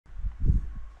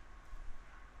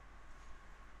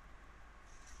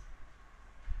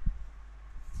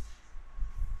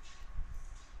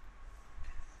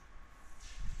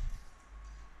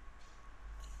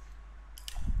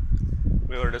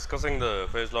We were discussing the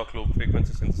phase lock loop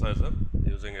frequency synthesizer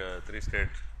using a 3-state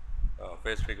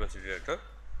phase frequency detector.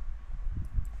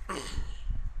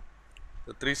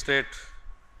 The 3-state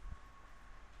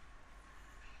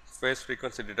phase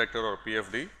frequency detector, or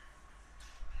PFD,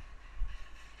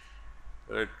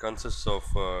 it consists of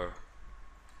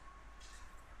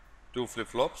 2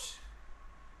 flip-flops,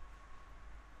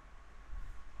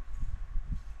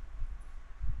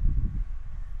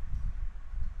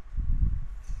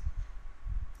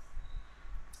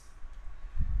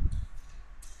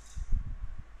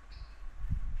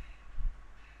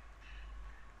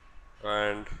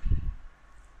 and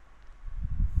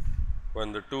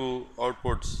when the two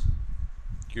outputs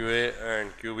QA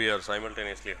and QB are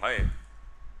simultaneously high,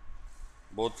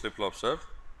 both flip-flops are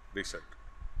reset.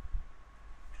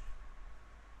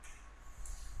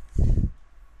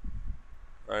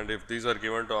 And if these are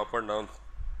given to up and down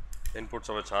inputs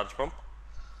of a charge pump,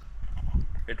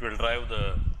 it will drive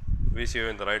the VCO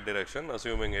in the right direction,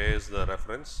 assuming A is the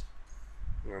reference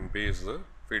and B is the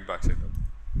feedback signal.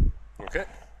 Okay.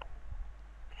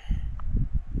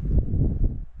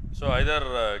 So either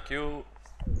QA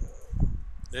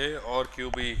or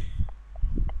QB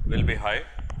will be high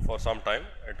for some time,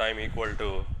 a time equal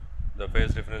to the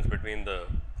phase difference between the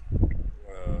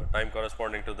time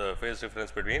corresponding to the phase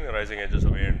difference between rising edges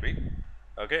of A and B.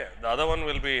 Okay. The other one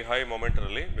will be high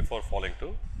momentarily before falling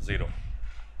to 0.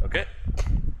 Okay.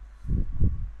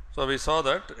 So we saw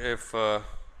that if A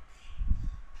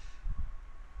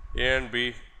and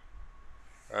B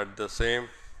at the same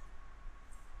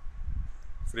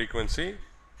frequency,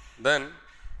 then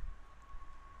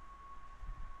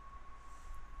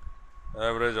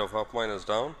average of up minus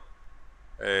down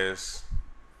is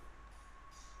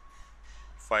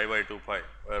phi by 2 pi,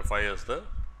 where phi is the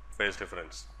phase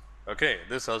difference. Okay.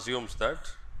 This assumes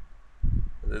that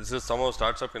this is somehow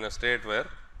starts up in a state where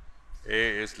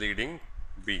A is leading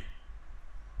B.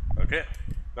 Okay.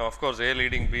 Now, of course, A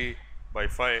leading B by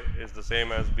phi is the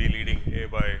same as B leading A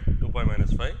by 2 pi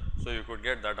minus phi. So, you could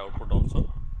get that output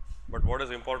also. But what is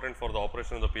important for the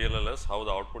operation of the PLL is how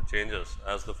the output changes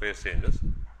as the phase changes,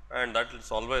 and that is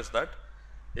always that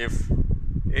if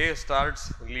A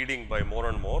starts leading by more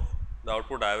and more, the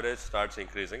output average starts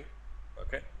increasing.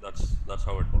 Okay. That's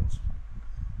how it works.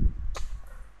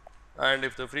 And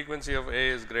if the frequency of A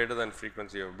is greater than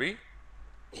frequency of B,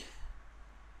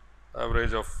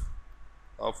 average of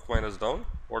up minus down,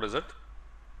 what is it?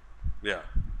 Yeah,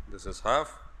 this is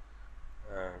half,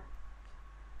 and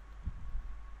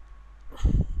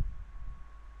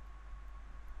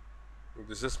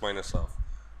this is minus half.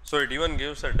 So, it even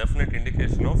gives a definite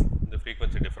indication of the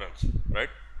frequency difference, right?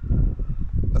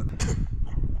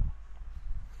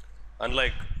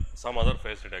 Unlike some other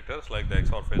phase detectors like the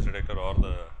XOR phase detector or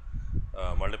the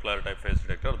multiplier type phase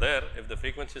detector, there if the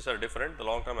frequencies are different, the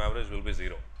long term average will be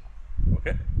 0.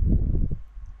 Okay.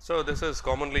 So, this is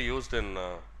commonly used in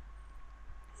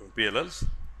PLLs.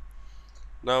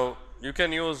 Now, you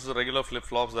can use regular flip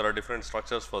flops. There are different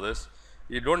structures for this.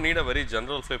 You do not need a very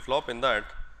general flip flop, in that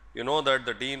you know that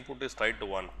the D input is tied to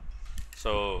 1.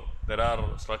 So, there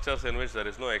are structures in which there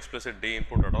is no explicit D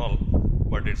input at all,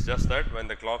 but it is just that when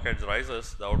the clock edge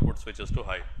rises, the output switches to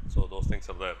high. So, those things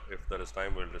are there. If there is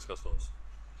time, we will discuss those.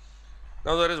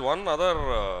 Now, there is one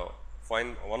other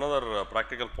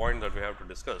practical point that we have to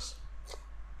discuss.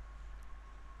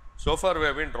 So far, we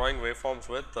have been drawing waveforms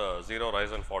with 0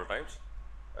 rise and fall times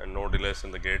and no delays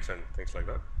in the gates and things like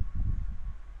that.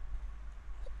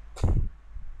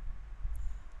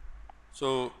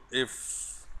 So,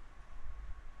 if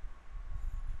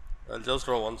I will just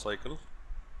draw one cycle.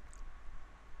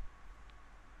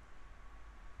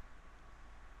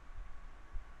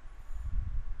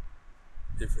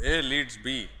 If A leads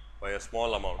B by a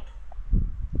small amount,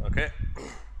 okay,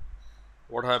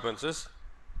 what happens is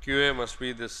QA must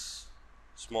be this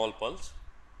small pulse,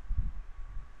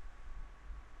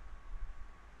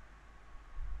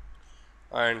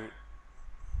 and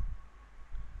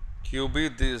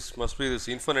QB this must be this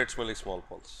infinitesimally small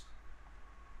pulse,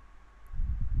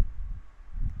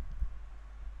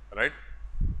 right.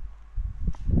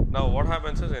 Now, what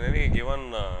happens is in any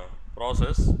given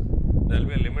process, there will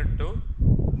be a limit to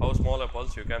how small a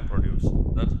pulse you can produce.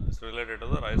 That is related to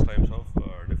the rise times of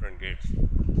different gates.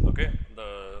 Okay.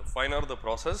 The finer the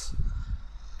process,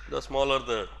 the smaller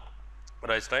the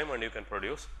rise time, and you can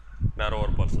produce narrower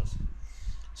pulses.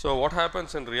 So, what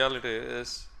happens in reality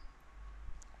is,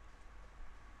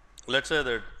 let us say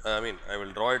that I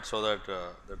will draw it so that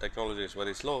the technology is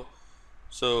very slow.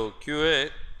 So,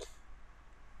 QA,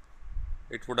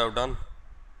 it would have done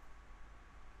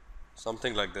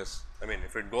something like this.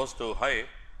 If it goes to high,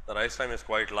 the rise time is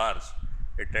quite large,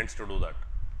 it tends to do that.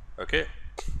 Okay.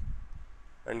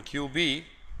 And QB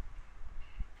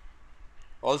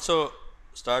also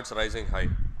starts rising high.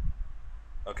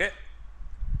 Okay.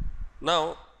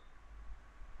 Now,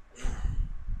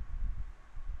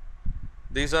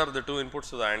 these are the two inputs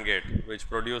to the AND gate which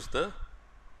produce the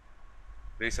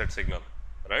reset signal,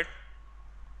 right.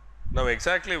 Now,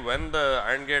 exactly when the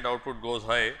AND gate output goes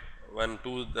high, when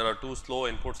there are two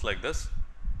slow inputs like this,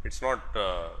 it is not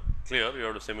clear, you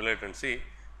have to simulate and see.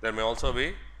 There may also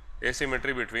be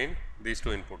asymmetry between these two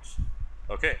inputs.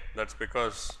 Okay. That is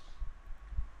because,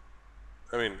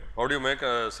 I mean, how do you make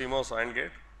a CMOS AND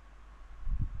gate?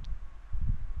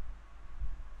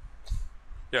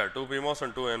 Yeah, two PMOS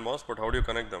and two NMOS, but how do you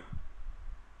connect them?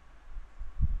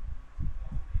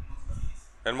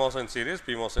 NMOS in series,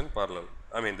 PMOS in parallel.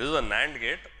 I mean, this is a NAND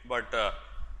gate, but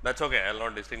that is okay. I will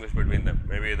not distinguish between them.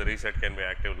 Maybe the reset can be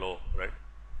active low, right.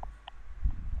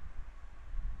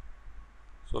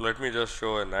 So, let me just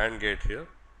show a NAND gate here.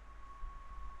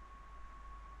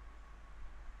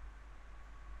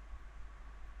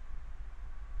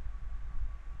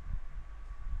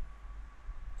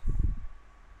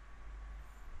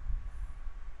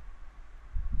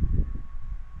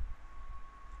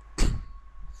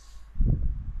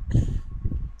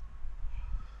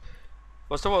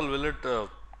 First of all, will it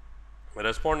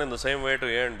respond in the same way to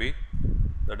A and B?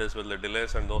 That is, will the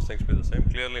delays and those things be the same?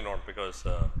 Clearly not, because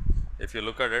if you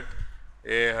look at it,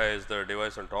 A is the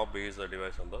device on top, B is the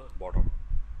device on the bottom.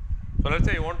 So, let us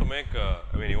say you want to make,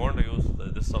 I mean, you want to use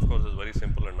this, of course, is very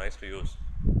simple and nice to use,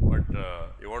 but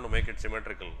you want to make it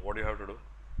symmetrical. What do you have to do?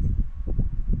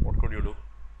 What could you do?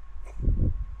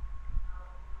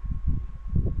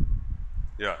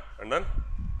 Yeah, and then?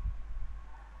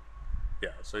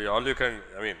 Yeah, so all you can,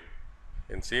 I mean,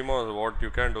 in CMOS, what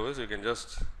you can do is you can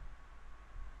just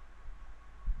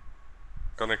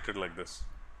connect it like this.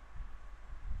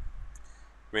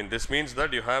 I mean, this means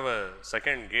that you have a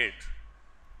second gate,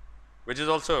 which is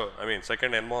also, I mean,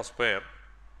 second NMOS pair,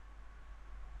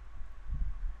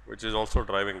 which is also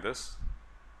driving this.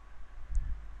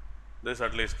 This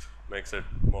at least makes it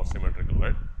more symmetrical,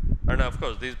 right. And of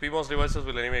course, these PMOS devices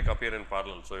will anyway appear in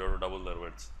parallel, so you have to double their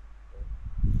widths.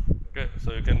 Okay,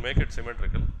 so you can make it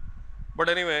symmetrical, but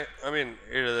anyway, I mean,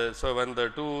 so when the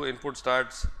two inputs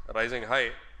starts rising high,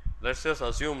 let us just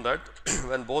assume that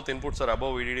when both inputs are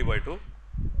above VDD by 2,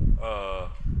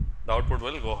 the output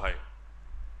will go high.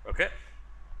 Okay.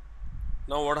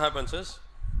 Now, what happens is,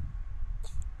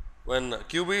 when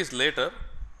QB is later,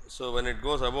 so when it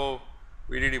goes above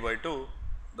VDD by 2,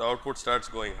 the output starts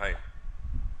going high,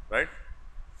 right,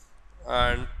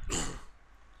 and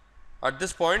at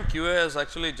this point QA is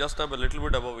actually just a little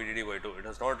bit above VDD by 2, it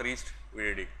has not reached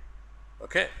VDD.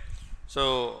 Okay.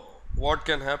 So, what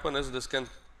can happen is this can,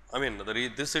 I mean,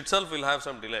 this itself will have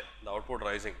some delay, the output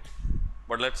rising,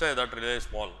 but let us say that delay is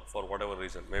small for whatever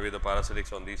reason, maybe the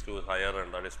parasitics on these two is higher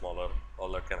and that is smaller,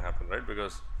 all that can happen, right,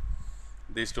 because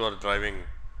these two are driving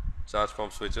charge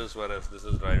pump switches, whereas this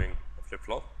is driving a flip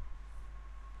flop.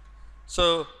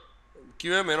 So,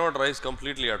 QA may not rise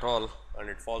completely at all and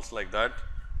it falls like that,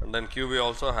 and then QB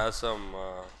also has some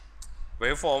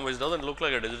waveform which does not look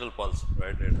like a digital pulse,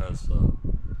 right, it has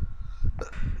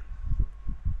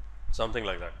something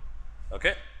like that.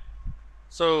 Okay.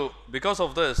 So, because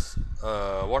of this,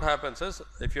 what happens is,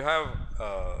 if you have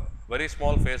very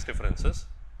small phase differences,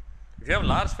 if you have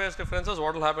large phase differences,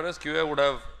 what will happen is QA would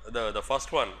have the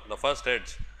first one, the first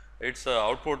edge, its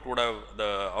output would have,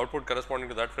 the output corresponding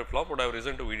to that flip flop would have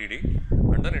risen to VDD,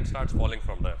 and then it starts falling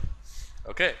from there.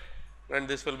 Okay. And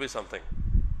this will be something.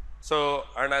 So,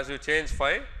 and as you change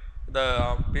phi,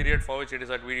 the period for which it is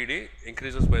at VDD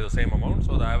increases by the same amount.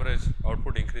 So, the average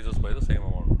output increases by the same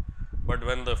amount. But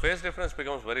when the phase difference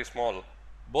becomes very small,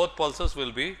 both pulses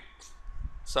will be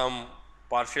some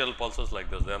partial pulses like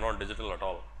this, they are not digital at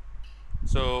all.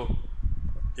 So,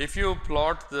 if you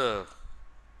plot the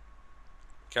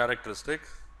characteristic,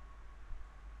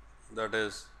 that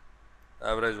is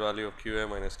average value of QA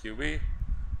minus QB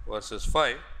versus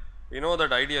phi, we know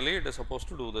that ideally it is supposed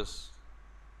to do this.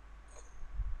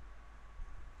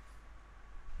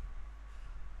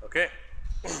 Okay.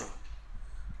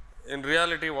 In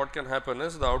reality, what can happen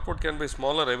is the output can be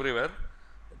smaller everywhere.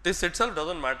 This itself does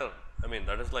not matter. I mean,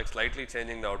 that is like slightly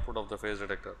changing the output of the phase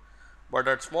detector, but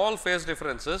at small phase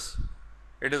differences,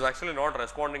 it is actually not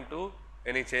responding to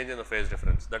any change in the phase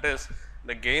difference. That is,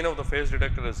 the gain of the phase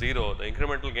detector is 0, the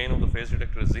incremental gain of the phase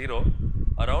detector is 0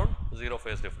 around 0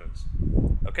 phase difference.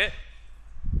 Okay.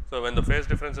 So, when the phase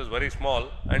difference is very small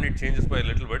and it changes by a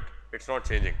little bit, it is not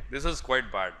changing. This is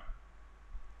quite bad.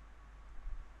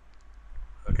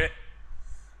 Okay.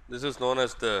 This is known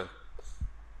as the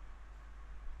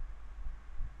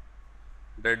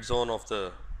dead zone of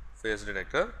the phase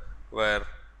detector, where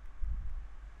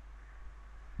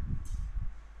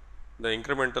the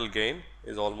incremental gain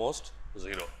is almost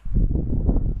 0.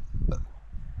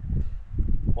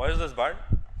 Why is this bad?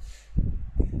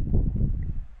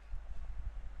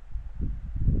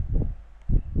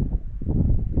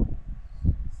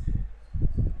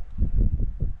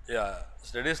 Yeah,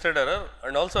 steady state error,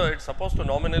 and also it's supposed to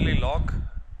nominally lock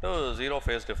to 0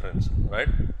 phase difference, right?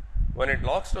 When it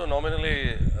locks to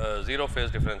nominally 0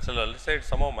 phase difference, so let's say it's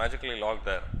somehow magically locked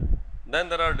there, then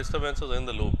there are disturbances in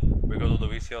the loop because of the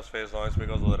VCOS phase noise,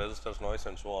 because of the resistors noise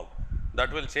and so on.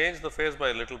 That will change the phase by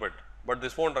a little bit, but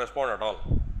this won't respond at all.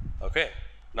 Okay.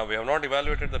 Now, we have not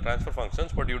evaluated the transfer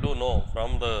functions, but you do know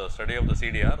from the study of the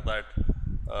CDR that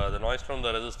the noise from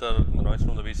the resistor, the noise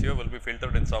from the VCO will be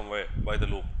filtered in some way by the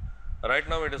loop. Right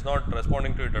now, it is not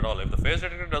responding to it at all. If the phase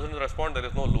detector doesn't respond, there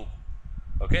is no loop.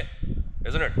 Okay,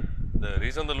 isn't it? The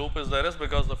reason the loop is there is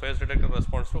because the phase detector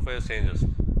responds to phase changes.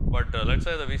 But let's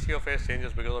say the VCO phase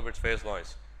changes because of its phase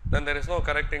noise, then there is no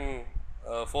correcting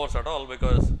force at all,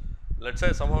 because let's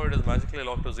say somehow it is magically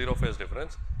locked to 0 phase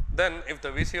difference. Then if the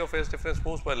VCO phase difference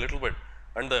moves by a little bit,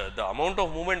 and the amount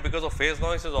of movement because of phase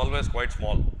noise is always quite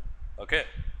small. Okay,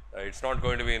 it's not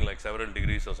going to be in like several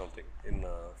degrees or something in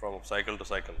from cycle to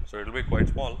cycle. So it will be quite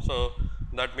small. So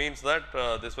that means that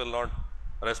this will not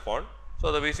respond.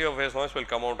 So the VCO phase noise will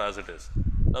come out as it is.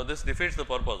 Now this defeats the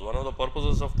purpose. One of the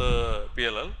purposes of the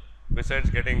PLL, besides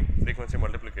getting frequency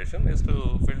multiplication, is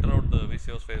to filter out the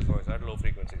VCO's phase noise at low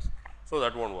frequencies. So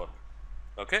that won't work.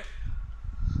 Okay.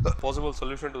 Possible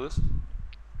solution to this?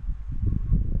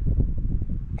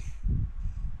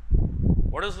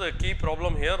 What is the key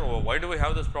problem here? Why do we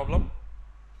have this problem?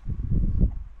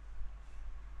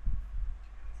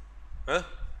 Huh?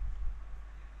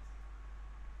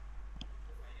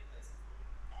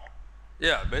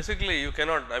 Yeah, basically you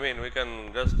cannot, I mean, we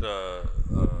can just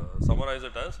summarize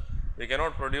it as, we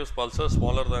cannot produce pulses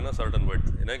smaller than a certain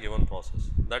width in a given process.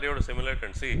 That you have to simulate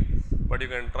and see, but you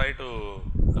can try to,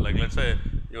 like let's say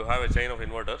you have a chain of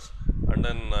inverters, and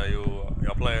then you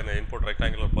apply an input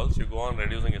rectangular pulse, you go on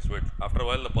reducing its width. After a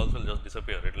while the pulse will just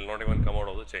disappear, it will not even come out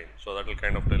of the chain. So that will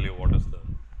kind of tell you what is the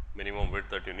minimum width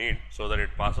that you need, so that it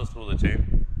passes through the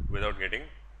chain without getting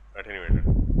attenuated.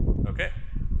 Okay.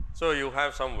 So you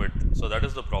have some width, so that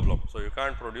is the problem. So you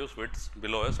can't produce widths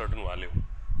below a certain value.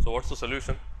 So what's the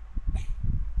solution?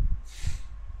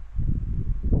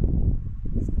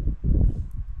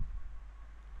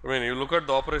 I mean, you look at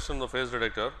the operation of the phase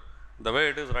detector, the way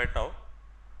it is right now,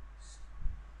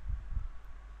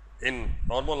 in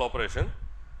normal operation,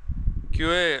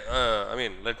 QA, I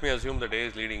mean, let me assume that A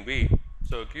is leading B.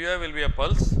 So QA will be a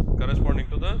pulse corresponding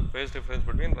to the phase difference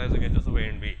between rising edges of A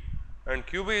and B. And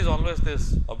QB is always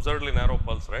this absurdly narrow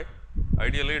pulse, right?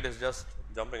 Ideally, it is just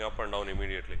jumping up and down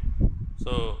immediately.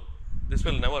 So this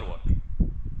will never work.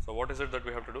 So what is it that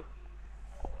we have to do?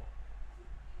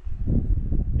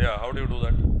 Yeah, how do you do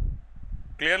that?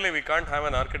 Clearly, we can't have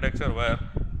an architecture where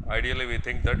ideally we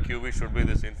think that QB should be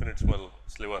this infinitesimal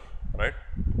sliver, right?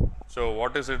 So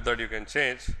what is it that you can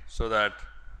change so that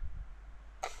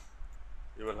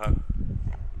you will have,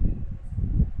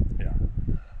 yeah,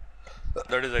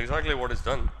 that is exactly what is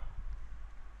done.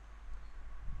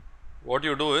 What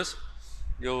you do is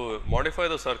you modify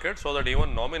the circuit so that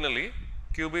even nominally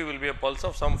QB will be a pulse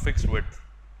of some fixed width,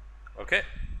 okay,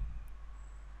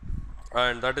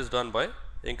 and that is done by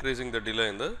increasing the delay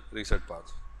in the reset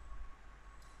path.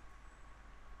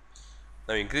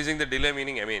 Now, increasing the delay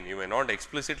meaning, I mean, you may not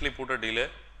explicitly put a delay,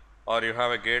 or you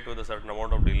have a gate with a certain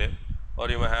amount of delay, or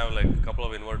you may have like a couple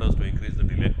of inverters to increase the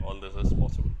delay. All this is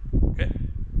possible, okay.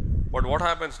 But what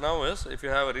happens now is, if you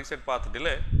have a reset path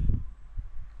delay,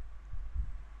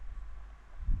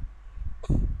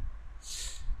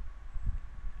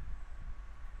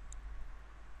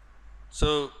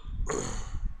 so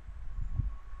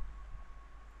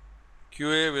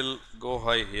QA will go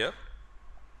high here,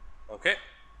 okay,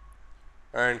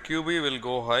 and QB will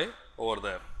go high over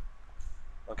there,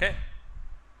 okay,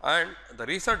 and the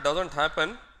reset does not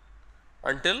happen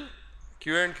until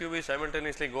QA and QB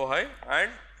simultaneously go high and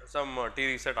some T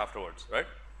reset afterwards, right.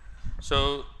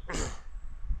 So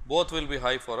both will be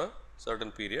high for a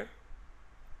certain period,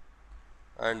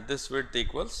 and this width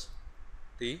equals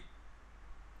T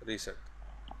reset,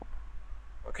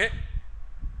 okay.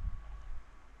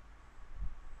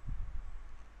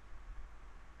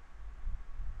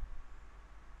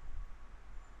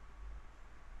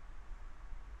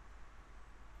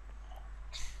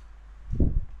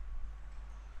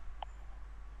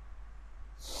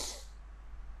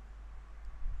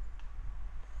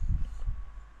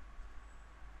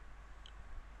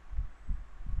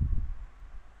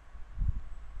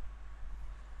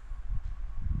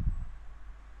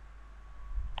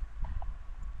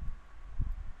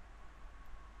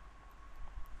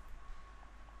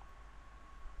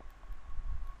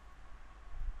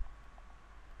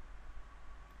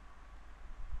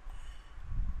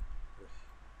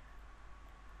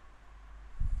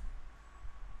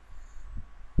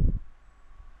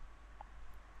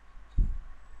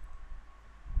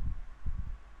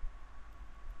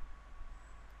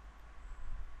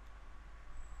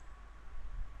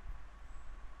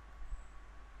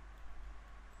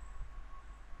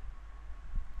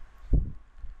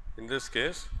 in this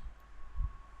case,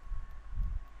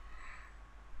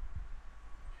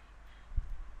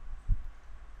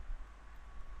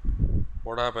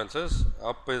 what happens is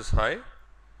up is high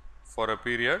for a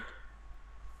period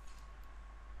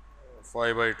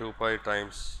 5 by 2 pi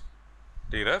times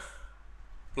T ref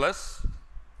plus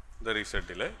the reset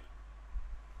delay,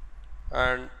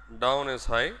 and down is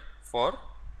high for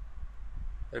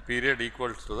a period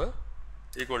equal to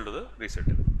the reset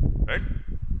delay, right.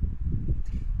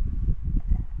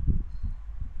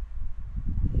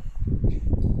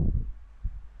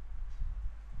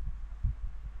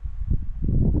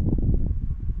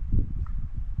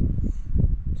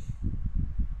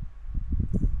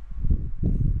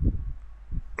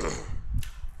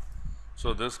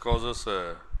 So this causes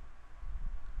a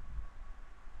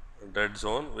dead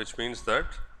zone, which means that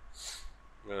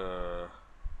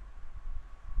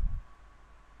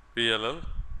PLL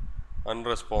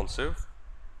unresponsive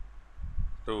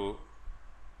to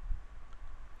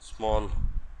small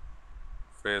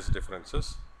phase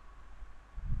differences.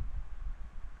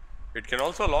 It can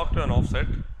also lock to an offset,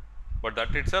 but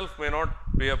that itself may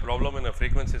not be a problem in a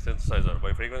frequency synthesizer.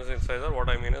 By frequency synthesizer, what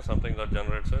I mean is something that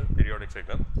generates a periodic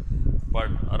signal, but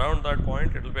around that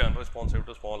point it will be unresponsive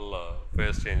to small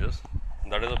phase changes.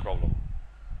 That is a problem.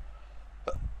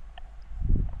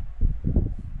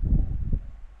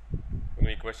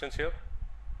 Any questions here?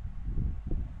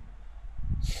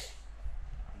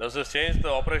 Does this change the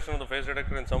operation of the phase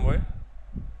detector in some way?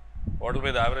 What will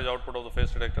be the average output of the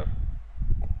phase detector?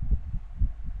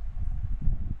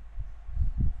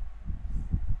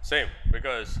 Same,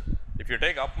 because if you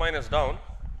take up minus down,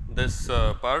 this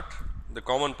part, the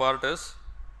common part is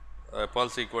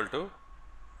pulse equal to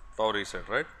tau reset,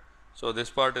 right. So this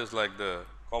part is like the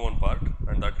common part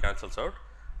and that cancels out.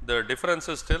 The difference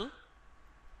is still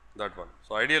that one.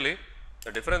 So ideally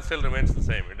the difference still remains the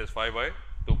same, it is 5 by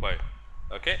 2 pi,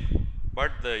 okay,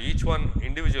 but each one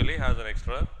individually has an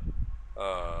extra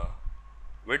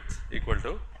width equal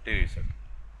to T reset,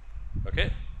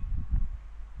 okay.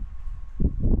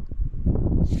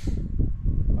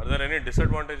 Are there any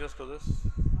disadvantages to this?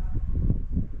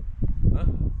 Huh?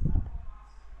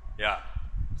 Yeah,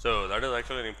 so that is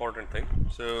actually an important thing.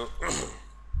 So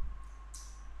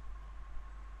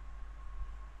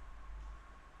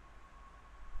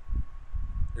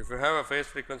if you have a phase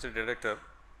frequency detector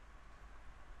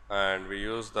and we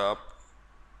use the up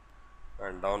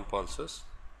and down pulses,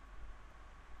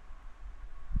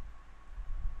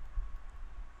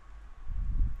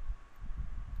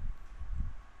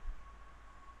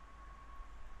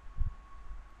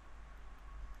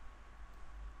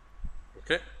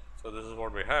 okay. So this is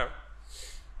what we have.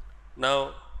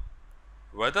 Now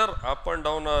whether up and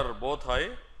down are both high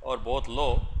or both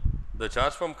low, the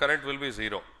charge pump current will be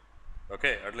 0,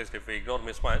 okay, at least if we ignore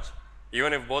mismatch.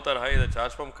 Even if both are high, the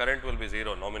charge pump current will be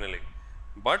 0 nominally,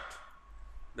 but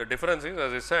the difference is,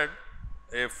 as I said,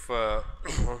 if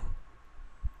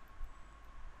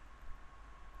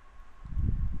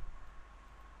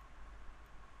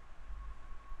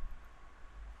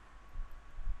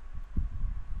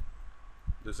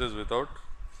this is without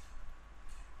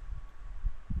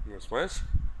mismatch,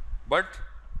 but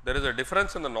there is a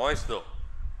difference in the noise though.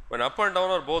 When up and down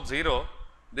are both 0,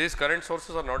 these current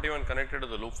sources are not even connected to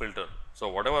the loop filter. So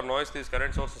whatever noise these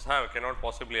current sources have cannot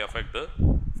possibly affect the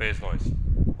phase noise,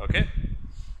 okay.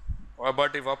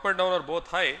 But if up and down are both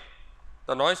high,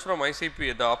 the noise from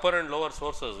ICP, the upper and lower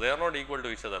sources, they are not equal to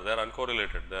each other, they are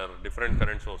uncorrelated, they are different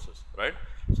current sources, right.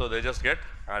 So they just get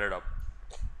added up.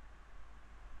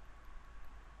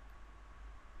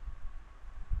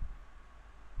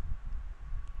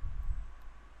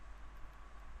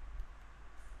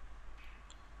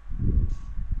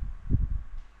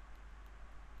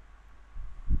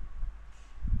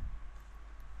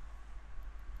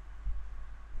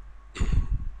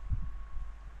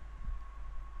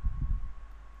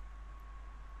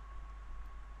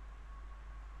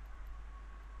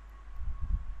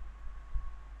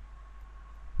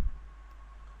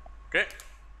 Okay.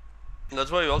 That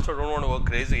is why you also do not want to work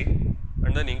crazy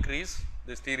and then increase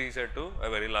this T reset to a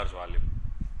very large value,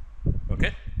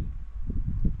 okay.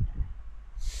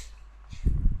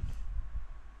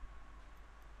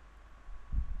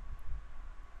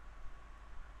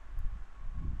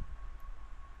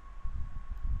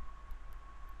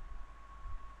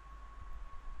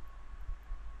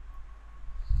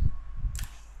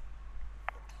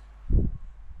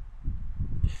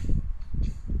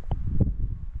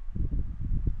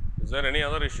 Is there any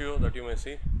other issue that you may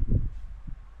see?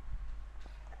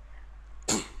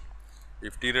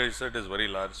 If T reset is very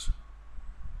large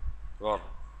or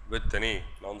with any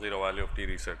non-zero value of T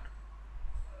reset.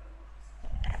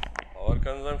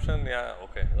 consumption, yeah,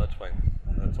 okay, that's fine.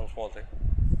 That's some small thing.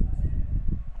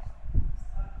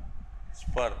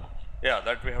 Spur, yeah,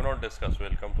 that we have not discussed. We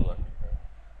will come to that.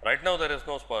 Right now there is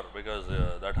no spur because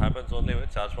that happens only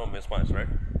with charge form mismatch, right?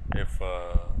 If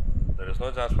there is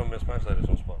no charge form mismatch, there is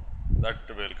no spur. That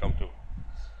we will come to.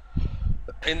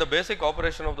 In the basic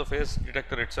operation of the phase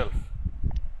detector itself,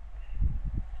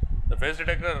 the phase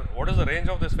detector, what is the range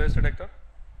of this phase detector?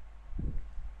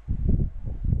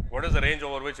 What is the range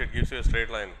over which it gives you a straight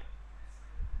line?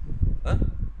 Huh?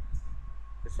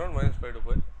 It's not minus pi to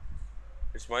pi.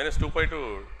 It's minus 2 pi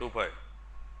to 2 pi.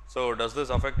 So, does this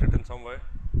affect it in some way?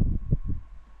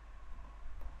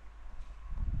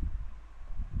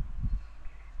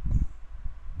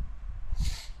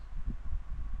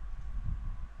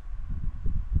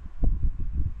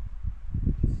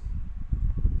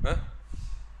 Huh?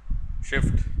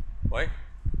 Shift. Why?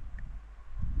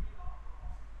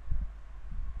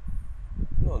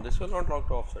 No, this will not lock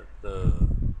to offset. The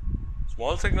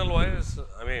small signal wise,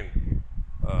 I mean,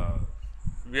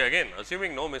 we again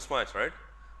assuming no mismatch, right?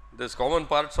 These common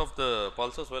parts of the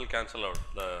pulses will cancel out.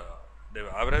 The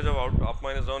average of out up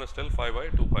minus down is still 5 by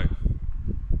 2 pi.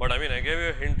 But I mean, I gave you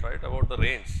a hint, right, about the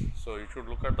range. So, you should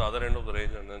look at the other end of the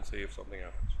range and then see if something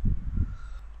happens.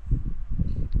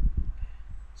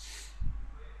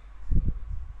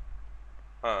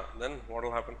 Then what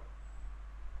will happen?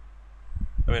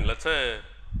 I mean, let's say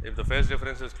if the phase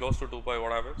difference is close to 2 pi,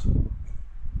 what happens?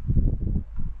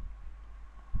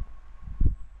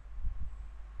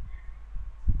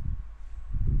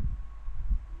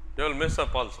 You will miss a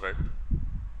pulse, right?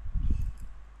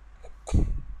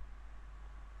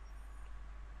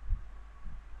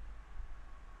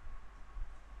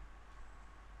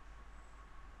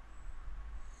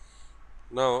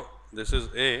 Now, this is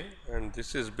A and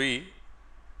this is B.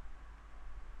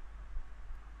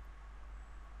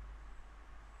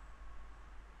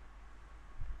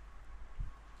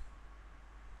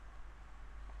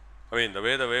 I mean, the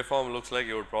way the waveform looks like,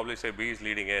 you would probably say B is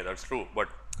leading A, that is true, but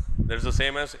there is the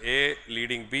same as A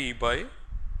leading B by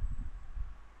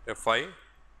a phi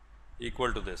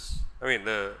equal to this. I mean,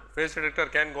 the phase detector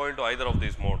can go into either of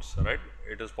these modes, right?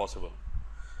 It is possible.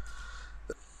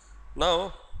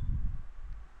 Now,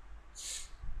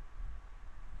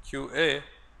 QA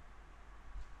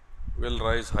will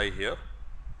rise high here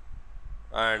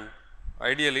and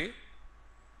ideally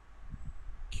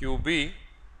QB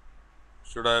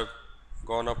should have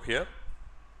gone up here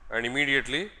and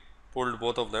immediately pulled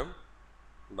both of them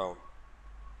down.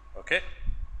 Okay.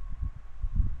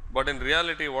 But in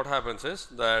reality what happens is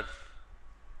that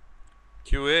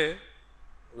QA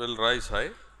will rise high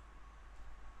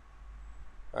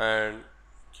and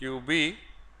QB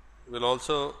will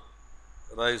also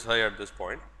rise high at this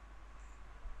point.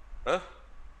 Huh?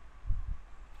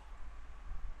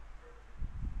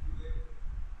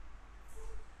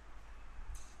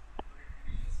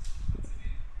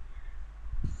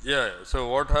 Yeah, so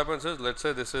what happens is, let us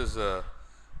say this is there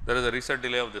is a reset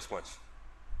delay of this much.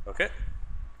 Okay.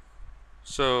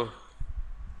 So,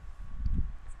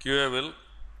 QA will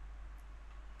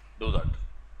do that,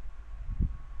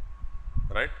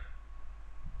 right,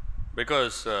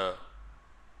 because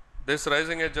this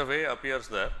rising edge of A appears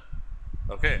there,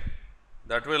 okay,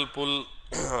 that will pull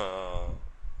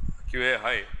QA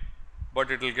high,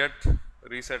 but it will get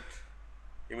reset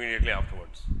immediately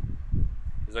afterwards.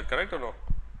 Is that correct or no?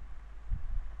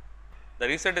 The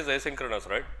reset is asynchronous,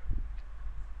 right?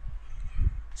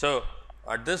 So,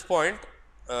 at this point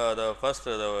the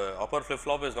upper flip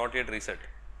flop is not yet reset,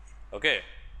 okay.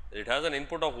 It has an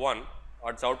input of 1,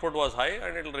 its output was high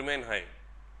and it will remain high,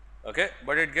 okay,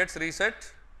 but it gets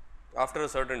reset after a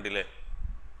certain delay,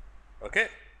 okay.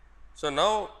 So,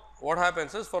 now what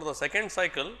happens is, for the second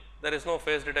cycle there is no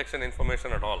phase detection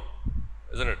information at all,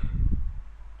 isn't it?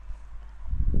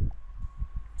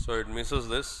 So, it misses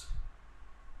this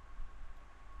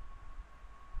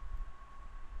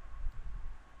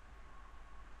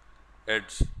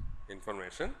edge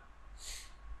information.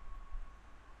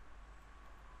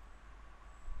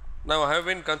 Now, I have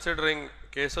been considering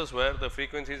cases where the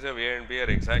frequencies of A and B are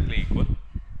exactly equal.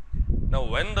 Now,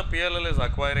 when the PLL is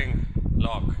acquiring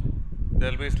lock, they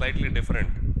will be slightly different,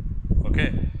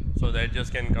 okay. So, the edges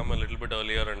can come a little bit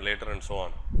earlier and later and so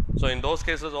on. So, in those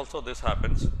cases also this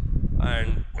happens,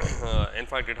 and in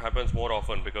fact, it happens more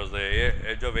often because the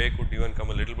edge of A could even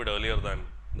come a little bit earlier than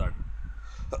that.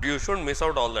 You should not miss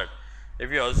out all that. If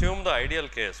you assume the ideal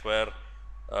case where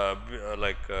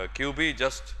QB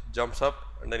just jumps up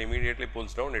and then immediately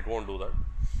pulls down, it will not do that,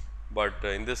 but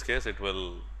in this case it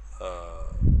will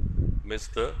miss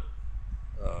the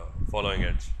following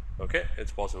edge, okay. It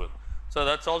is possible. So,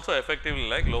 that is also effectively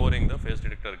like lowering the phase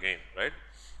detector gain, right,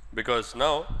 because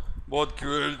now both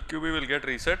QB will get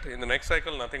reset. In the next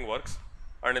cycle nothing works,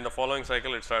 and in the following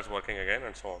cycle it starts working again,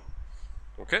 and so on.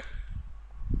 Okay.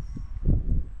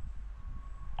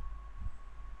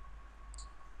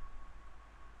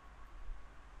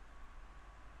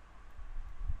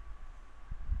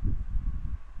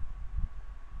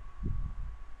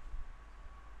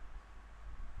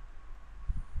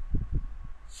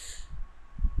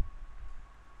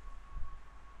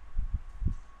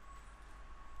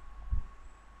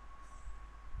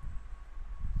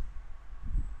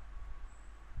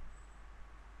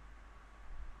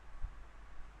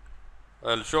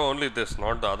 I will show only this,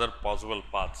 not the other possible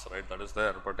paths, right, that is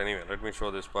there, but anyway let me show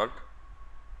this part.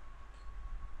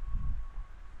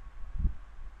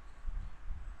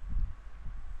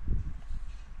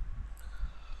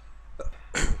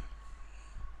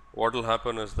 What will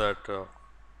happen is that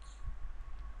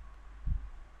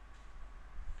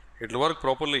it will work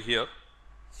properly here,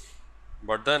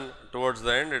 but then towards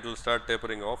the end it will start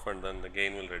tapering off and then the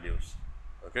gain will reduce.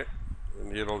 Okay.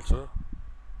 And here also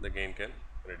the gain can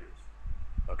reduce.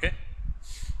 Okay.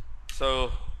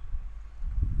 So,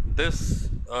 this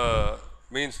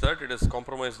means that it has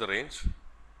compromised the range.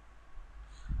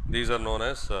 These are known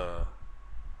as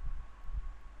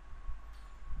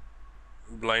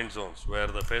blind zones, where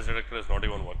the phase detector is not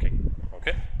even working.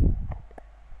 Okay.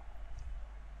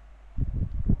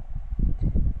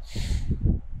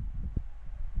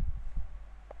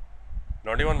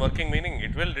 Not even working meaning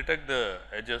it will detect the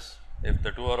edges if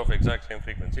the two are of exact same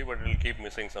frequency, but it will keep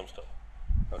missing some stuff.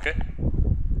 Okay.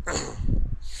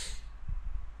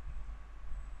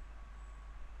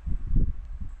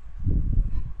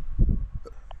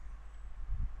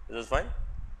 Is this fine?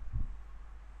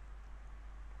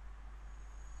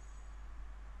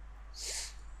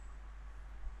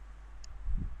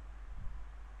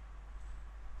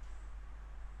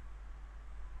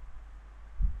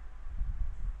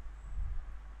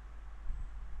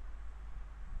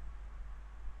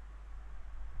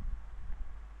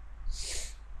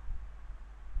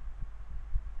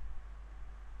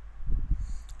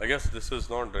 I guess this is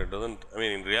not, it does not, I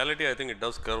mean in reality I think it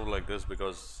does curve like this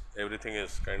because everything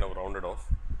is kind of rounded off,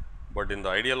 but in the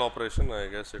ideal operation I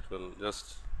guess it will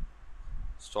just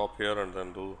stop here and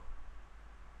then do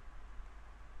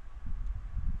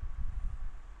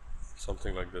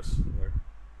something like this, right.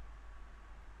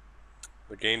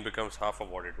 The gain becomes half of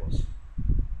what it was,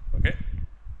 okay,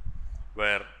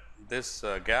 where this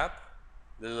gap,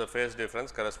 this is the phase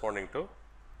difference corresponding to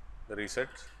the reset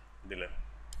delay.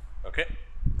 Okay.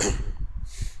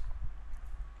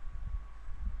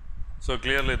 So,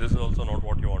 clearly this is also not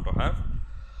what you want to have.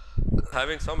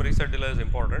 Having some reset delay is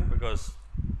important because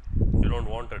you do not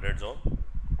want a dead zone.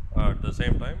 At the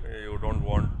same time you do not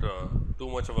want too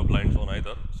much of a blind zone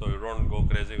either. So, you do not go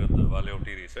crazy with the value of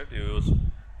T reset, you use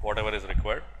whatever is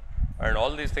required, and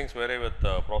all these things vary with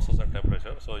process and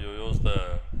temperature. So, you use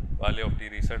the value of T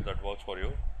reset that works for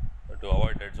you to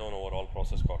avoid dead zone over all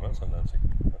process corners, and that is it.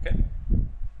 Okay.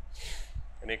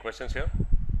 Any questions here?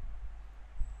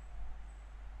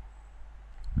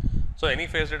 So, any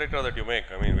phase detector that you make,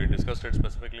 I mean we discussed it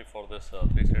specifically for this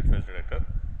 3-state phase detector,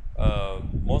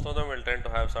 most of them will tend to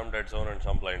have some dead zone and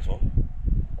some blind zone,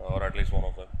 or at least one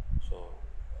of them. So,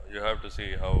 you have to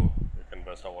see how you can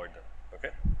best avoid them.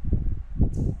 Okay.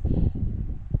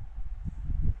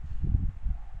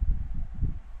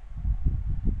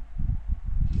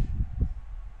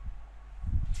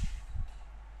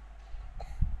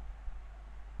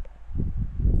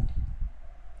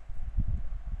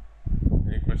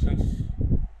 Any questions?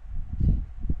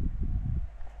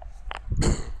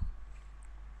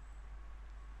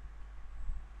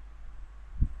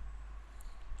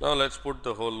 Now, let us put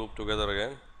the whole loop together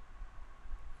again.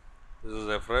 This is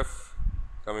FREF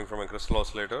coming from a crystal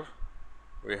oscillator.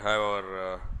 We have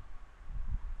our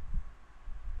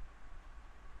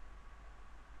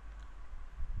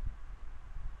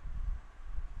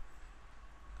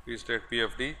three-state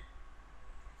PFD,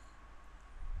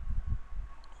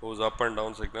 whose up and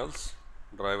down signals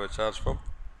drive a charge pump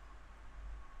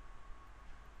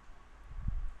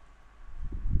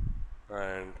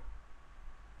and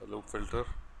a loop filter.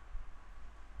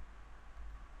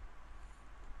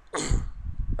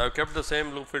 I have kept the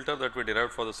same loop filter that we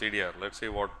derived for the CDR. Let us see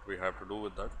what we have to do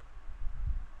with that.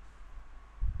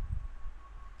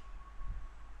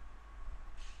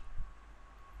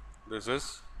 This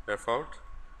is F out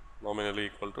nominally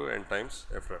equal to n times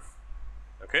FREF.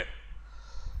 Okay.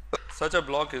 Such a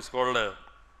block is called a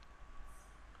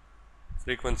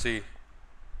frequency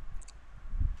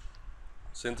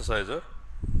synthesizer,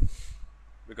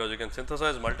 because you can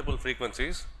synthesize multiple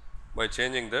frequencies by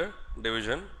changing the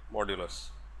division modulus.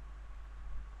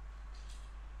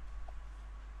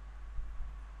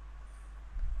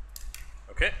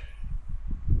 Okay.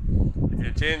 If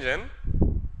you change n,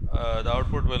 the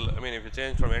output will, I mean if you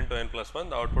change from n to n plus 1,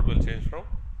 the output will change from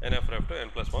nfref to n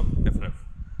plus 1 fref.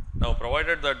 Now,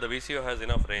 provided that the VCO has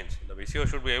enough range, the VCO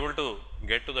should be able to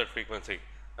get to that frequency.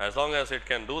 As long as it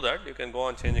can do that, you can go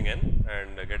on changing n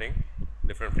and getting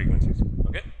different frequencies.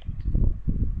 Okay.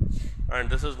 And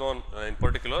this is known in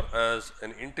particular as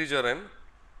an integer n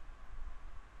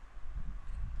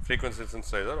frequency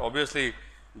synthesizer. Obviously,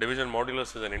 division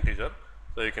modulus is an integer,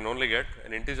 so you can only get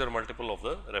an integer multiple of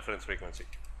the reference frequency.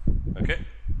 Okay.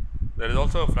 There is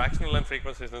also a fractional n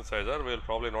frequency synthesizer. We will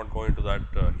probably not go into that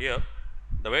here.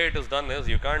 The way it is done is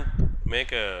you can't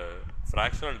make a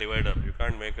fractional divider. You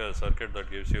can't make a circuit that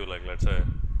gives you, like, let's say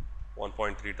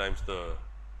 1.3 times the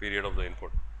period of the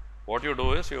input. What you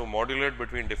do is you modulate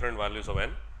between different values of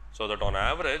n, so that on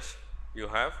average you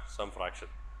have some fraction.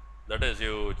 That is,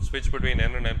 you switch between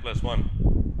n and n plus 1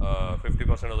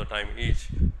 50% of the time each,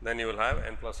 then you will have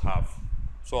n plus half.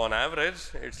 So, on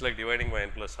average it is like dividing by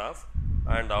n plus half,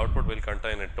 and the output will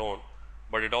contain a tone,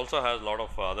 but it also has a lot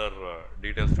of other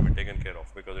details to be taken care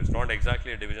of, because it is not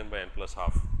exactly a division by n plus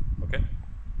half. Okay.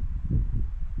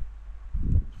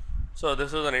 So,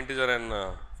 this is an integer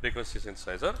n frequency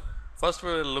synthesizer. First,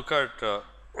 we will look at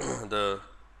the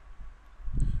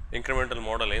incremental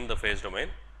model in the phase domain,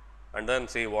 and then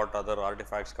see what other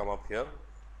artifacts come up here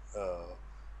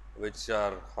which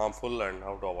are harmful and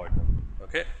how to avoid them.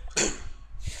 Okay.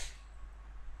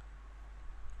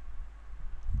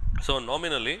 So,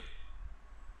 nominally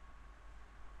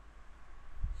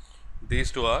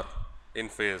these two are in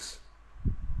phase,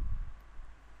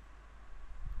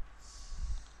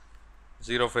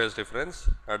 0 phase difference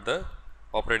at the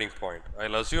operating point. I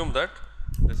will assume that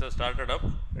this has started up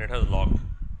and it has locked.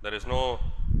 There is no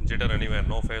jitter anywhere,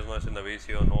 no phase noise in the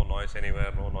VCO, no noise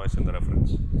anywhere, no noise in the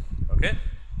reference. Okay.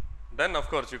 Then of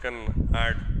course, you can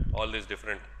add all these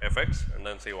different effects and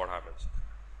then see what happens.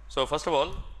 So, first of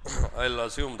all, I will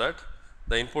assume that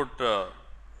the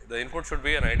input should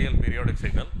be an ideal periodic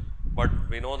signal, but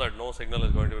we know that no signal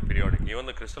is going to be periodic. Even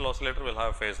the crystal oscillator will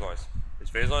have phase noise. Its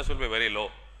phase noise will be very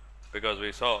low, because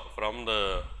we saw from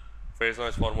the phase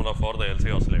noise formula for the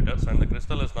LC oscillators, and the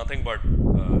crystal is nothing but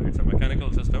it is a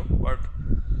mechanical system, but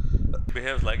it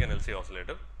behaves like an LC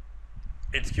oscillator.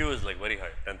 Its Q is like very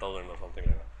high, 10,000 or something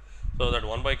like that. So, that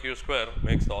 1 by Q square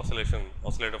makes the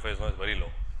oscillator phase noise very low.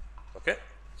 Okay.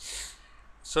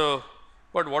 So,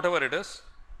 but whatever it is,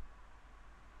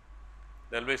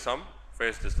 there will be some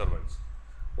phase disturbance.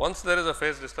 Once there is a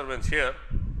phase disturbance here,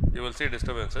 you will see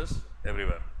disturbances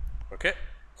everywhere. Okay.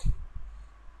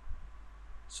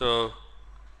 So,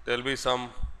 there will be some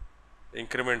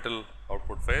incremental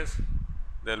output phase,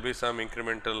 there will be some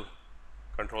incremental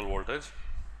control voltage,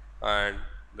 and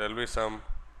there will be some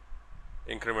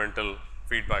incremental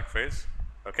feedback phase.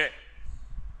 Okay.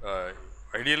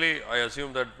 Ideally, I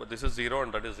assume that this is 0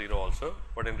 and that is 0 also,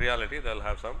 but in reality they will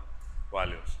have some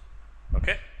values.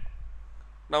 Okay.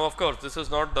 Now, of course, this is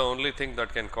not the only thing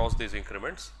that can cause these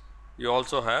increments. You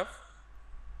also have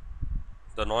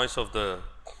the noise of the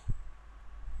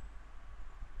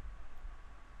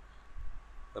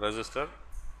resistor,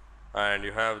 and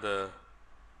you have the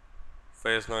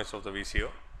phase noise of the VCO,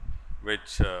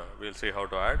 which we will see how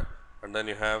to add, and then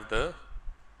you have the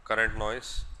current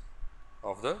noise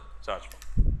of the charge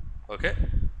pump. Okay.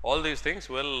 All these things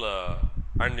will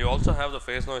and you also have the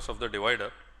phase noise of the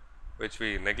divider, which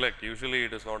we neglect. Usually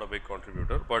it is not a big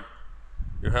contributor, but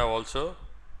you have also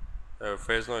a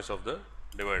phase noise of the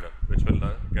divider, which will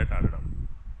get added up.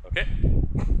 Okay.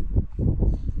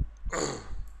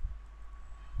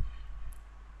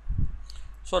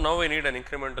 So, now we need an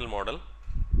incremental model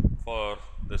for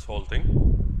this whole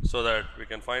thing, so that we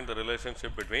can find the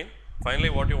relationship between, finally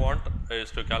what you want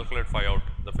is to calculate phi out,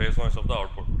 the phase noise of the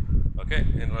output, okay,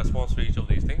 in response to each of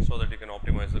these things, so that you can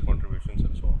optimize the contributions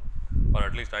and so on, or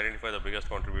at least identify the biggest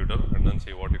contributor and then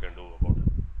see what you can do about it.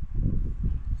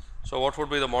 So, what would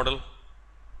be the model?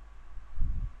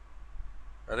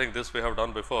 I think this we have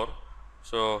done before.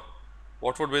 So,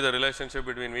 what would be the relationship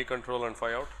between V control and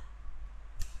phi out?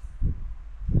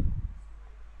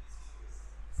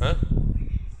 Huh?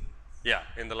 Yeah,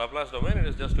 in the Laplace domain it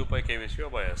is just 2 pi k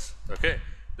VCO by S. Okay.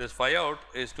 This phi out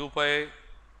is 2 pi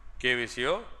k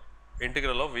VCO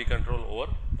integral of V control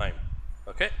over time.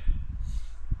 Okay.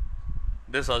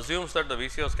 This assumes that the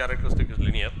VCO's characteristic is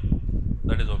linear.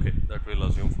 That is okay, that we will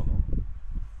assume for now.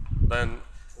 Then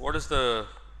what is the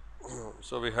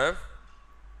so, we have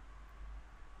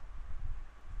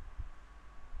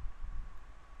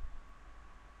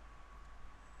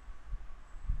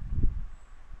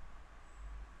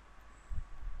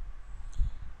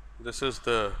this is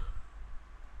the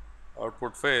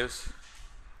output phase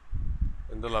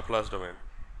in the Laplace domain,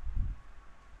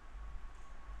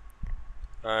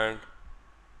 and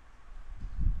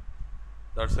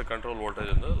that is the control voltage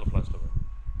in the Laplace domain.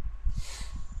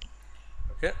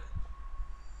 Okay.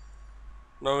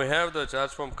 Now, we have the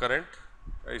charge pump current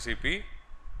ICP.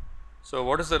 So,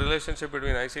 what is the relationship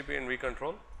between ICP and V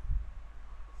control?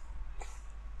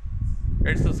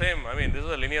 It is the same. I mean, this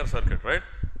is a linear circuit, right?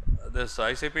 This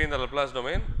ICP in the Laplace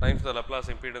domain times the Laplace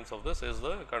impedance of this is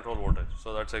the control voltage.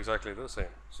 So, that is exactly the same.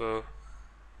 So,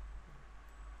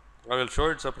 I will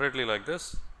show it separately like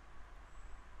this,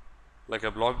 like a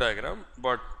block diagram,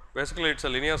 but basically it is a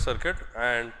linear circuit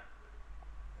and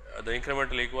the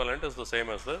incremental equivalent is the same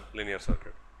as the linear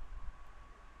circuit.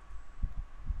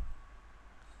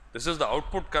 This is the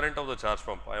output current of the charge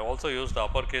pump. I also used the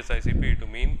uppercase ICP to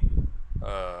mean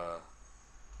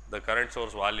the current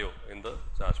source value in the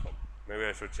charge pump. Maybe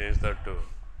I should change that to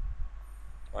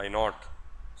I naught,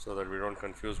 so that we do not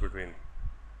confuse between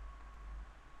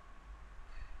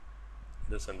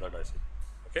this and that ICP.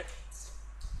 Okay.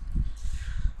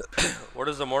 What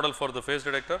is the model for the phase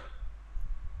detector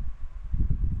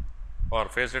or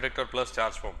phase detector plus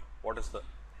charge pump? What is the?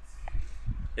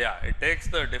 Yeah, it takes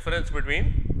the difference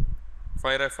between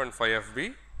phi ref and phi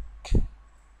FB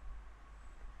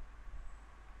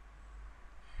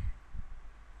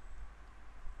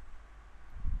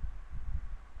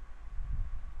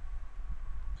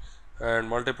and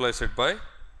multiplies it by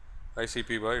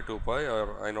ICP by 2 pi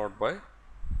or I naught by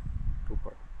 2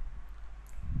 pi.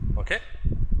 Okay.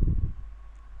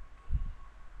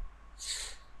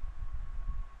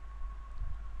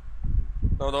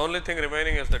 Now, the only thing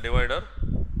remaining is the divider.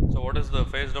 So, what is the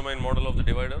phase domain model of the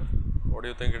divider? What do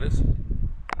you think it is?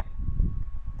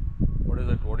 What is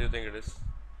it? What do you think it is?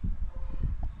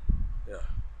 Yeah.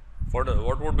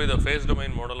 What would be the phase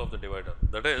domain model of the divider?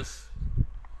 That is,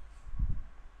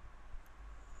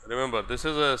 remember, this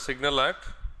is a signal at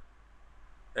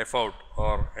f out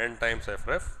or n times f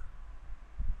ref,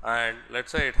 and let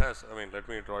us say it has, I mean, let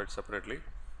me draw it separately.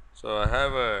 So, I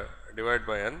have a divide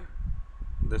by n,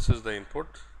 this is the input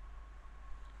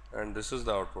and this is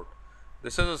the output.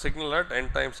 This is a signal at n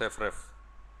times f ref.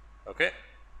 Okay.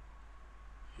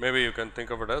 Maybe you can think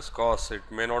of it as cos, it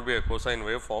may not be a cosine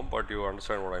waveform, but you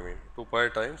understand what I mean. 2 pi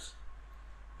times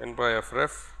n by f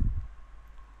ref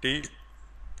t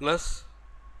plus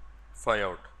phi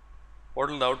out. What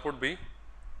will the output be?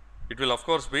 It will of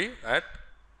course be at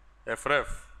f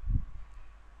ref,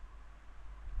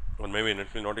 or maybe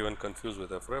let me not even confuse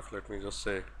with f ref, let me just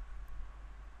say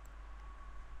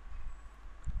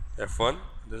f1,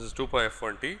 this is 2 pi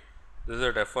f1 t, this is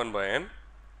at f1 by n.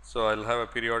 So, I will have a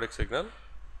periodic signal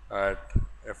at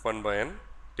f1 by n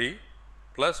t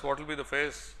plus what will be the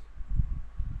phase?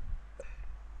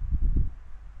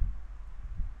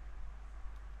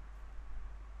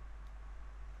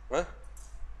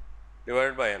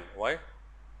 Divided by n. Why?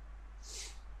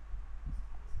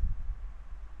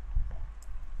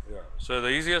 Yeah. So, the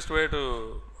easiest way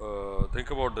to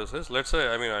think about this is, let us say,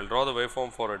 I mean, I will draw the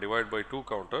waveform for a divide by 2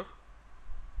 counter.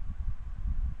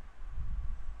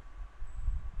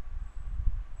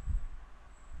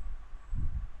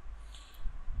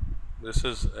 This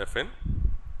is f in,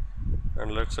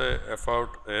 and let us say f out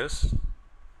is,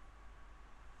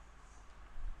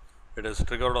 it is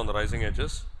triggered on the rising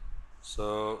edges.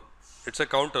 So, it is a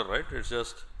counter, right, it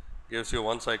just gives you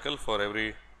one cycle for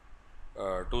every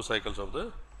 2 cycles of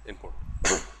the input.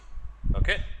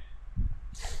 Okay.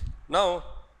 Now,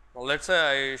 let us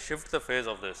say I shift the phase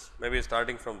of this, maybe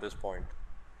starting from this point.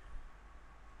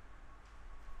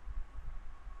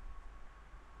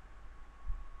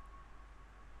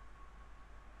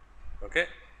 Okay.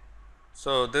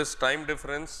 So, this time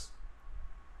difference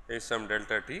is some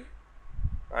delta t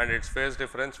and its phase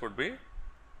difference would be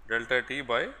delta t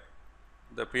by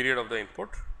the period of the input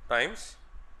times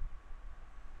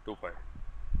 2 pi.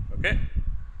 Okay.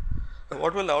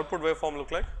 What will the output waveform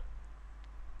look like?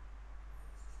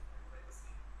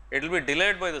 It will be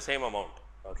delayed by the same amount.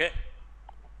 Okay.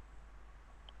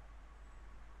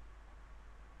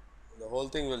 The whole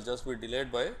thing will just be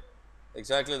delayed by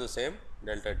exactly the same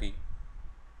delta t.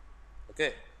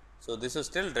 Okay. So, this is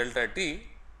still delta t,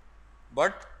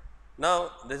 but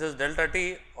now this is delta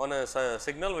t on a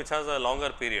signal which has a longer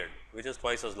period, which is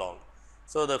twice as long.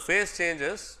 So, the phase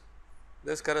changes,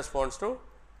 this corresponds to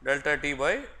delta t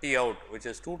by t out, which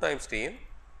is 2 times t in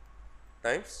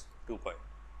times 2 pi.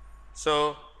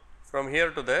 So, from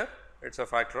here to there it is a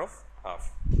factor of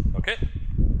half. Okay.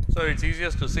 So, it is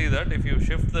easiest to see that if you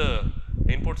shift the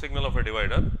input signal of a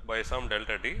divider by some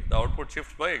delta t, the output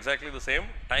shifts by exactly the same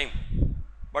time,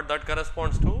 but that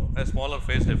corresponds to a smaller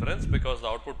phase difference because the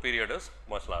output period is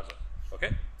much larger,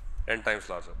 okay, n times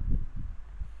larger.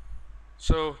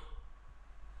 So,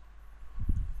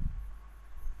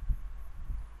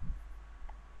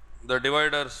 the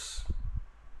dividers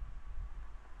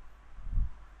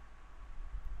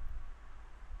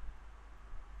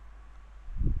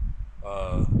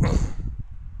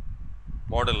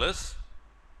model is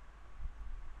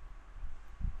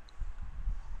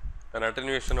an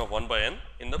attenuation of 1 by n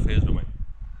in the phase domain,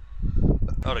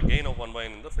 or a gain of 1 by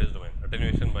n in the phase domain,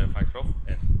 attenuation by a factor of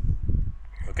n.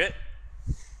 Okay.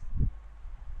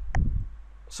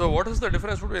 So, what is the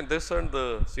difference between this and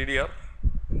the CDR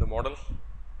in the model?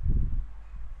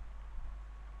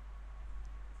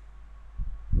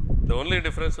 The only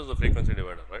difference is the frequency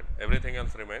divider, right? Everything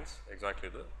else remains exactly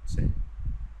the same.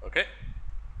 Okay.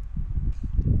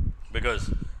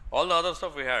 Because all the other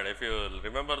stuff we had, if you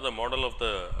remember the model of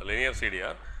the linear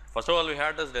CDR, first of all we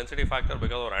had this density factor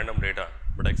because of random data,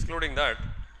 but excluding that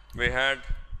we had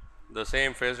the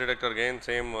same phase detector gain,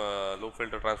 same loop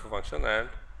filter transfer function and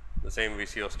the same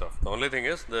VCO stuff. The only thing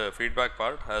is the feedback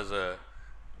part has a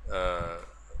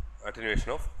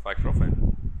attenuation of factor of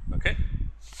n. Okay.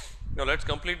 Now, let us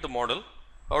complete the model.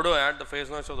 How do I add the phase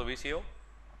noise of the VCO?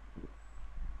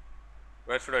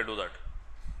 Where should I do that?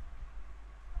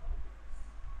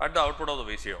 At the output of the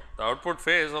VCO. The output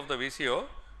phase of the VCO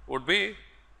would be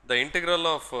the integral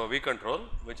of V control,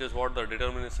 which is what the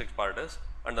deterministic part is,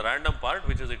 and the random part,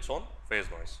 which is its own phase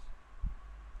noise.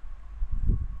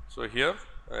 So, here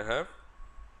I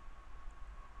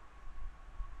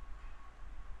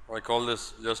call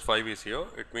this just phi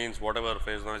VCO. It means whatever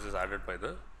phase noise is added by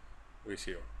the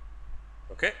VCO.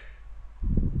 Okay.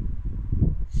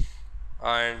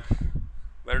 And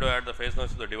where do I add the phase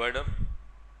noise to the divider?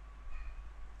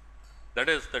 That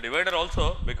is, the divider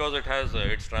also, because it has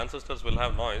its transistors will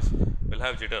have noise, will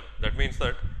have jitter. That means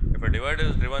that if a divider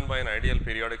is driven by an ideal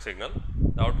periodic signal,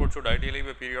 the output should ideally be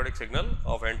a periodic signal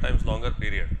of n times longer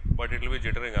period, but it will be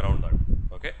jittering around that.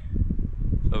 Okay.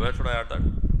 So, where should I add that?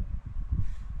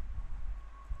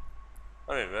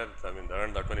 I mean there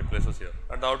aren't that many places here.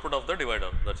 At the output of the divider,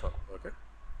 that is all. Okay.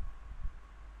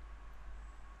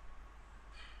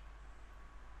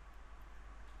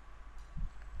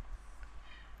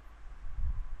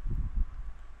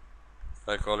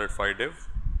 I call it phi div.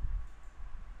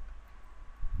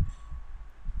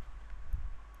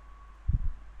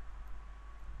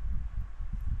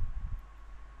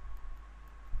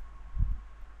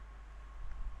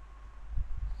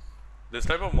 This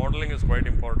type of modeling is quite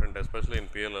important, especially in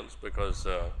PLLs, because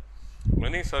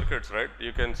many circuits, right,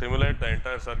 you can simulate the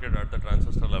entire circuit at the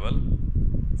transistor level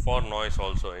for noise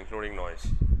also, including noise.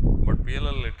 But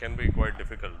PLL, it can be quite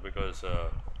difficult because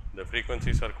the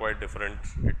frequencies are quite different.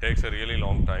 It takes a really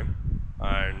long time,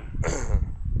 and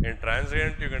in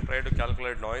transient you can try to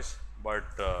calculate noise, but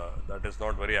that is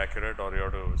not very accurate, or you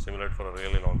have to simulate for a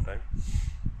really long time.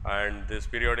 And this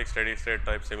periodic steady state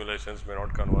type simulations may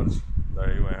not converge.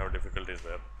 That you may have difficulties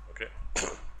there. Okay.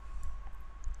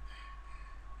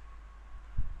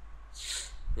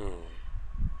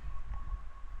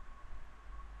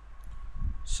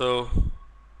 So,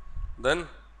 then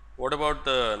what about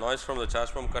the noise from the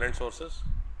charge pump current sources?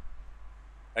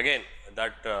 Again,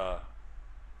 that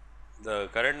the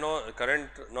current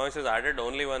noise is added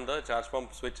only when the charge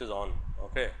pump switch is on.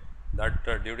 Okay. That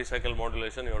duty cycle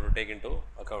modulation you have to take into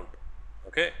account.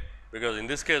 Okay. Because in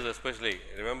this case especially,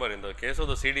 remember in the case of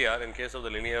the CDR, in case of the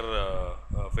linear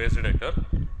phase detector,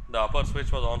 the upper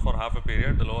switch was on for half a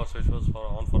period, the lower switch was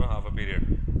on for a half a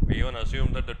period. We even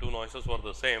assumed that the two noises were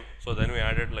the same, so then we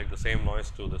added like the same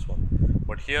noise to this one.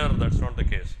 But here that is not the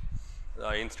case.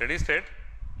 In steady state,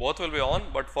 both will be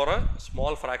on, but for a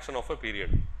small fraction of a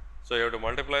period. So, you have to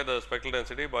multiply the spectral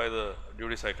density by the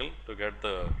duty cycle to get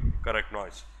the correct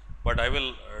noise. But I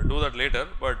will do that later,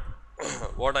 but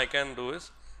what I can do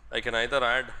is, I can either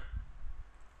add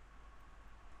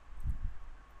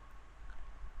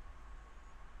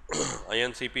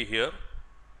INCP here,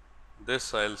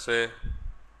 this I will say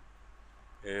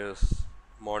is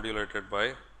modulated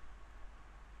by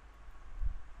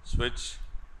switch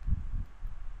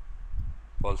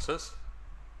pulses.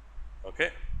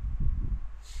 Okay.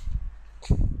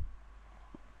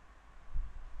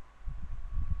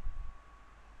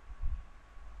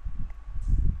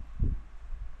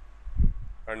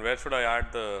 And where should I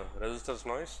add the resistors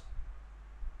noise?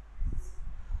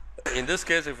 In this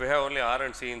case, if we have only R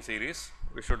and C in series,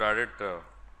 we should add it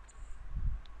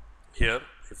here.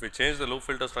 If we change the loop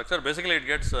filter structure, basically it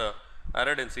gets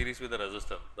added in series with the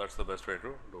resistor. That is the best way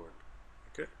to do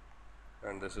it. Okay.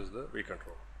 And this is the V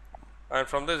control. And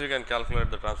from this you can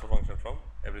calculate the transfer function from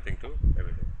everything to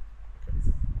everything. Okay.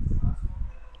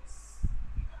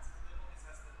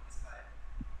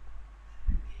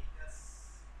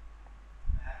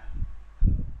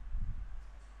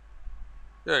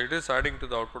 Yeah, it is adding to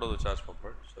the output of the charge pump,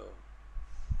 right? So,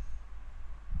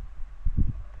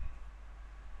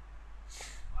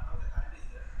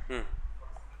 hmm.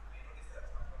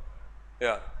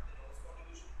 Yeah.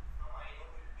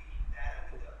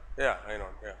 Yeah, I know.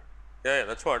 Yeah. Yeah,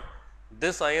 that's what.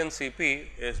 This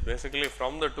INCP is basically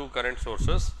from the two current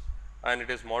sources, and it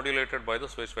is modulated by the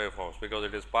switch waveforms, because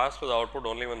it is passed to the output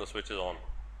only when the switch is on.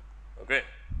 Okay.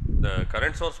 The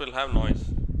current source will have noise,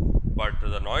 but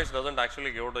the noise does not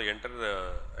actually go to enter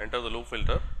the loop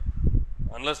filter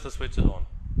unless the switch is on.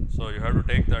 So, you have to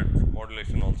take that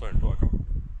modulation also into account.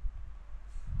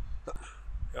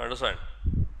 You understand?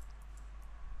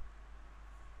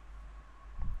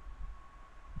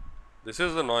 This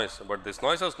is the noise, but this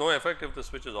noise has no effect if the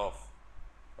switch is off.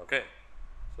 Okay.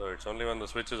 So, it is only when the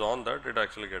switch is on that it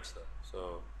actually gets there.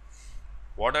 So,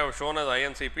 what I have shown as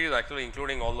INCP is actually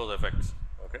including all those effects.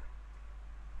 Okay.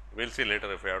 We will see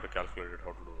later if we have to calculate it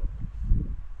how to do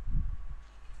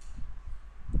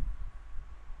that.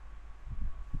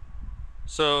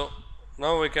 So,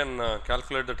 now we can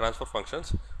calculate the transfer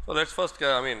functions. So, let us first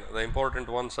I mean the important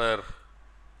ones are,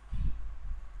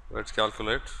 let us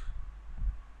calculate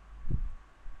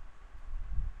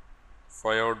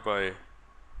phi out by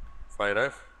phi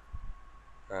ref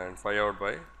and phi out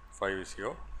by phi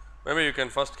VCO. Maybe you can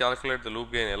first calculate the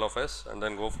loop gain L of S and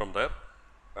then go from there,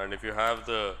 and if you have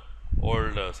the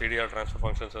old CDR transfer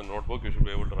functions in notebook, you should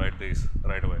be able to write these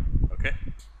right away. Okay.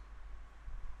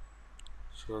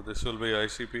 So, this will be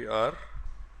ICPR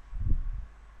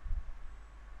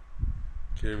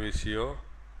KVCO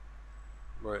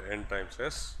by N times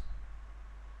S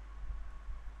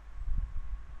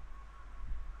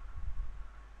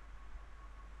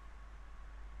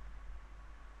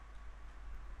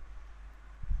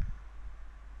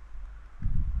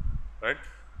right.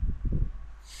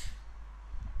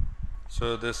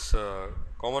 So, this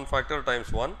common factor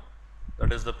times 1,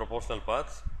 that is the proportional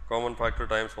path, common factor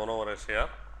times 1 over SAR,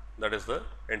 that is the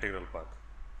integral path.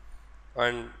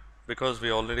 And because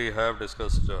we already have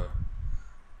discussed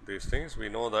these things, we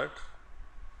know that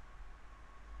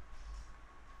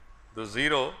the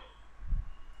 0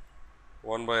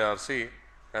 1 by RC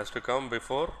has to come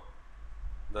before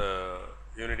the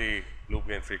unity loop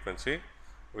gain frequency,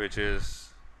 which is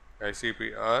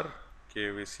ICPR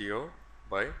KVCO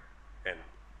by N.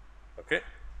 Okay.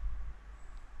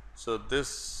 So,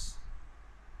 this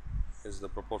is the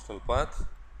proportional path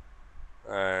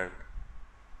and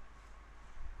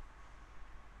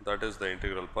that is the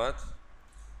integral path.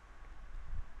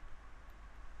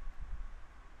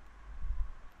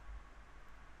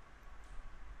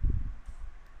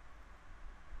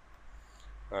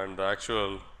 And the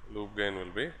actual loop gain will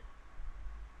be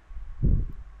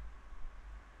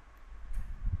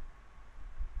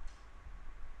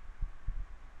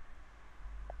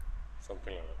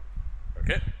something like that.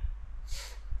 Okay.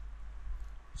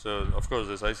 So, of course,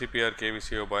 this ICPR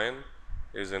KVCO by N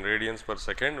is in radians per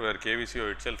second, where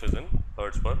KVCO itself is in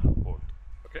hertz per volt.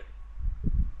 Okay.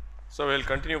 So, we will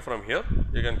continue from here.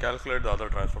 You can calculate the other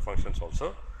transfer functions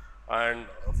also, and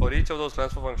for each of those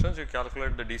transfer functions you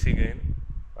calculate the DC gain,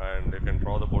 and you can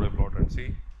draw the Bode plot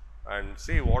and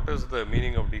see what is the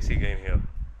meaning of DC gain here.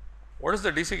 What is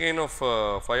the DC gain of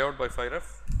phi out by phi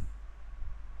ref?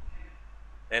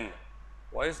 N.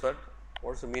 Why is that?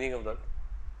 What is the meaning of that?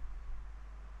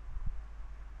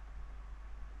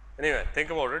 Anyway, think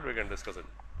about it, we can discuss it.